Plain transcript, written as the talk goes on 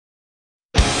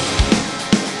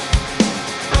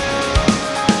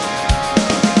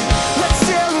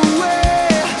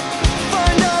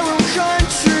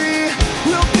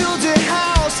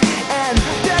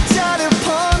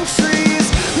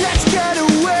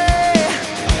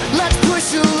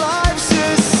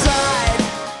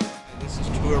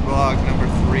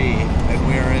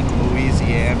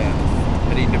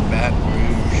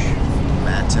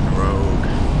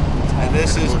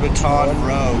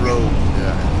Baton Rogue.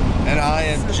 Yeah. And I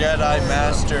am Jedi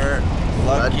Master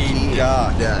Lucky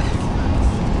Duck. Yeah,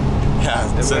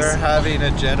 And we're having a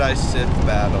Jedi Sith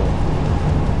battle.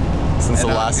 Since the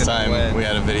And I'm last gonna time win. we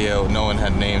had a video, no one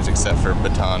had names except for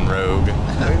Baton Rogue.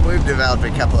 We've developed a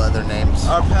couple other names.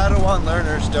 Our Padawan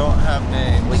learners don't have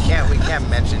names. We can't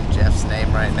mention Jeff's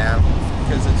name right now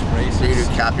because it's due racist.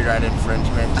 to copyright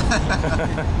infringement.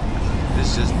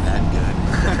 It's just that good.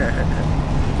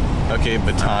 Okay,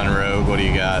 Baton Rogue, what do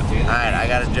you got? Alright, I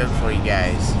got a joke for you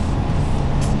guys.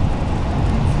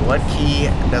 What key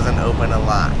doesn't open a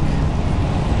lock?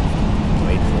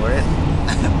 Wait for it.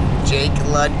 Jake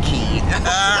Ludkey.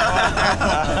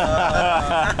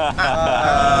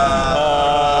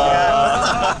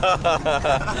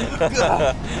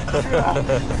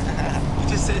 You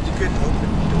just said you couldn't open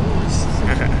doors.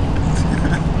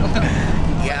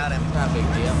 Got him. Not a big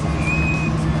deal.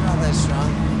 Not that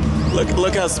strong.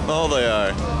 Look how small they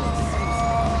are.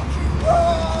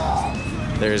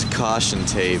 There's caution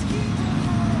tape.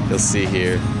 You'll see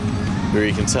here, where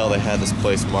you can tell they had this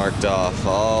place marked off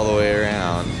all the way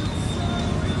around.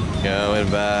 Going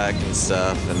back and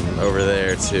stuff, and over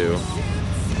there too.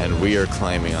 And we are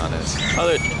climbing on it. Oh,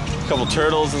 there a couple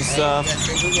turtles and stuff. You guys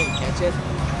think we can catch it?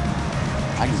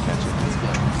 I can catch it.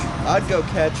 I'd go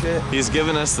catch it. He's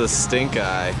giving us the stink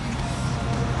eye.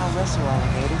 I'll wrestle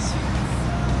alligators.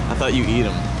 I thought you eat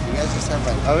them. You guys just have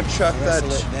like I would chuck that.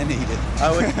 wrestle it, then eat it.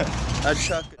 I'd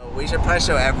chuck it. We should probably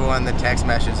show everyone the text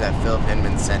message that Philip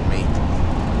Hinman sent me.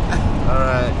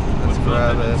 Alright, let's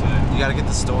grab it. You gotta get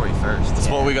the story first. That's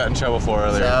what we got in trouble for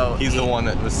earlier. So He's the one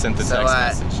that was sent the So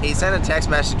text message. he sent a text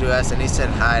message to us and he said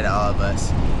hi to all of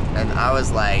us. And I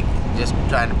was like, just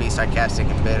trying to be sarcastic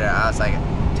and bitter. I was like,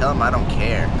 tell him I don't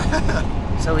care.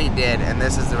 So he did, and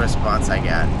this is the response I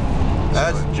got.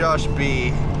 Ask Josh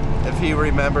B. if he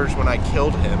remembers when I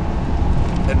killed him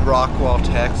in Rockwall,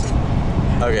 Texas.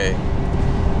 Okay.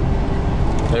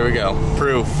 There we go.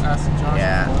 Proof.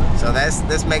 Yeah. So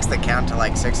this makes the count to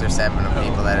like 6 or 7 of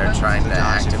people that are trying to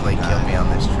actively kill me on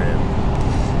this trip.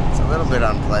 It's a little bit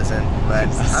unpleasant, but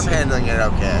I'm handling it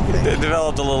okay, I It think.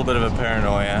 developed a little bit of a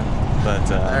paranoia, but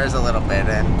There's a little bit,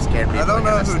 and scared people I don't are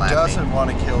know gonna who slap me. doesn't want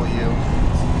to kill you.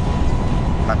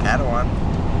 My Padawan.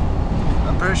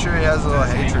 I'm pretty sure he has a little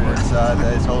hatred inside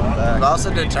that he's holding back. We've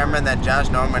also determined that Josh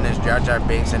Norman is Jar Jar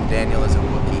Binks and Daniel is a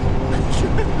Wookiee.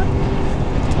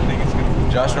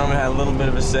 Josh Norman had a little bit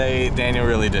of a say. Daniel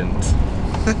really didn't.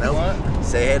 Nope.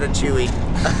 Say hey to Chewie.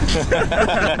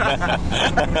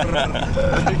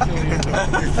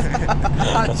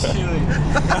 Not chewy.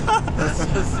 That's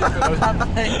so stupid. I'm not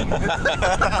paying.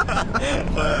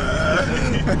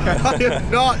 I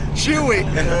am not Chewy.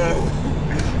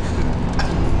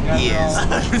 He is.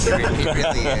 He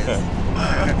really is.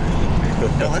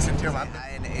 Don't listen to him. I'm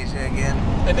in Asia again.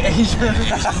 An Asian.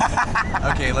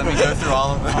 Okay, let me go through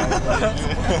all of them.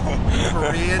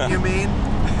 Korean, you mean?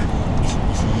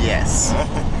 Yes.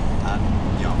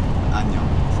 Annyeong. Annyeong.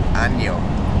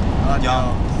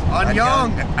 Annyeong.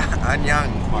 Annyeong. Annyeong.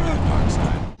 Part of the dark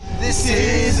side. This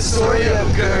is the story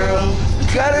of a girl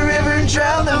who got a river and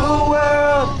drowned the whole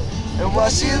world. And while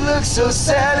she looks so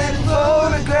sad in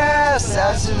photographs,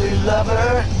 I absolutely love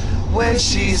her when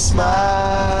she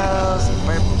smiles.